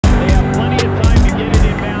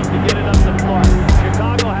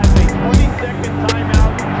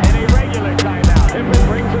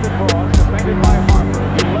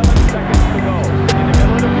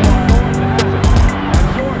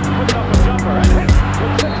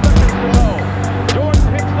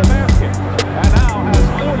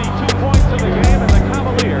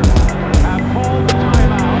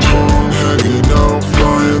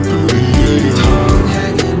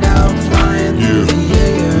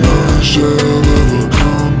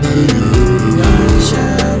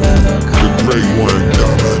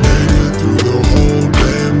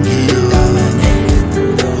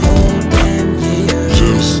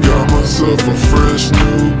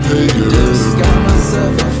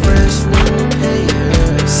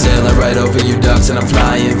once and I'm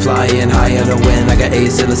flying, flying higher the wind like an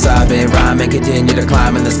psilocybin rhyme and continue to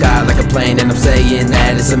climb in the sky like a plane. And I'm saying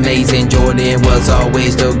that it's amazing. Jordan was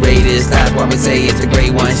always the greatest. That's why we say it's the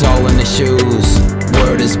great one. It's all in the shoes.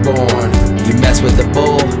 Word is born. You mess with the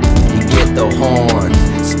bull, you get the horn.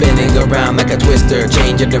 Spinning around like a twister,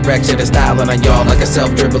 change of direction and styling on y'all like a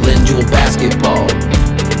self-dribbling jewel basketball.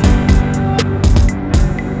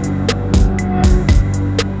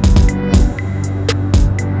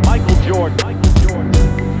 Michael Jordan. Michael Jordan.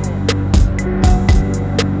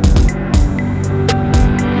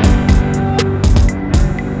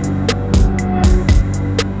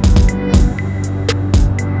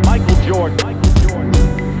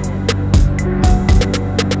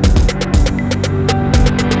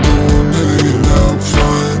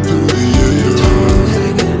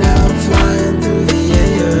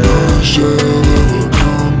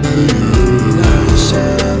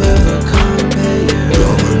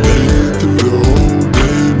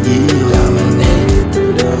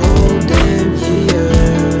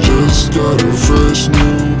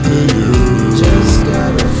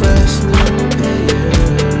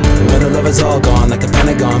 It's all gone like a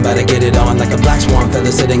pentagon, better get it on like a black swan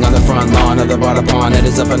feather sitting on the front lawn of the water pond. It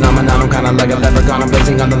is a phenomenon, I'm kinda like a leprechaun. I'm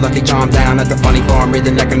blazing on the lucky charm down at the funny farm,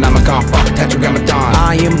 reading Necronomicon, fuck Tetragrammaton.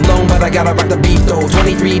 I am blown but I gotta rock the beat though.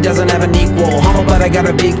 23 doesn't have an equal, humble but I got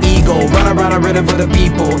a big ego. Run around a rhythm for the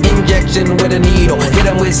people, injection with a needle. Hit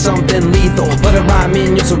 'em with something lethal, put a rhyme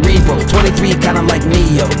in your cerebral. 23 kinda like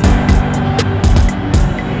Neo.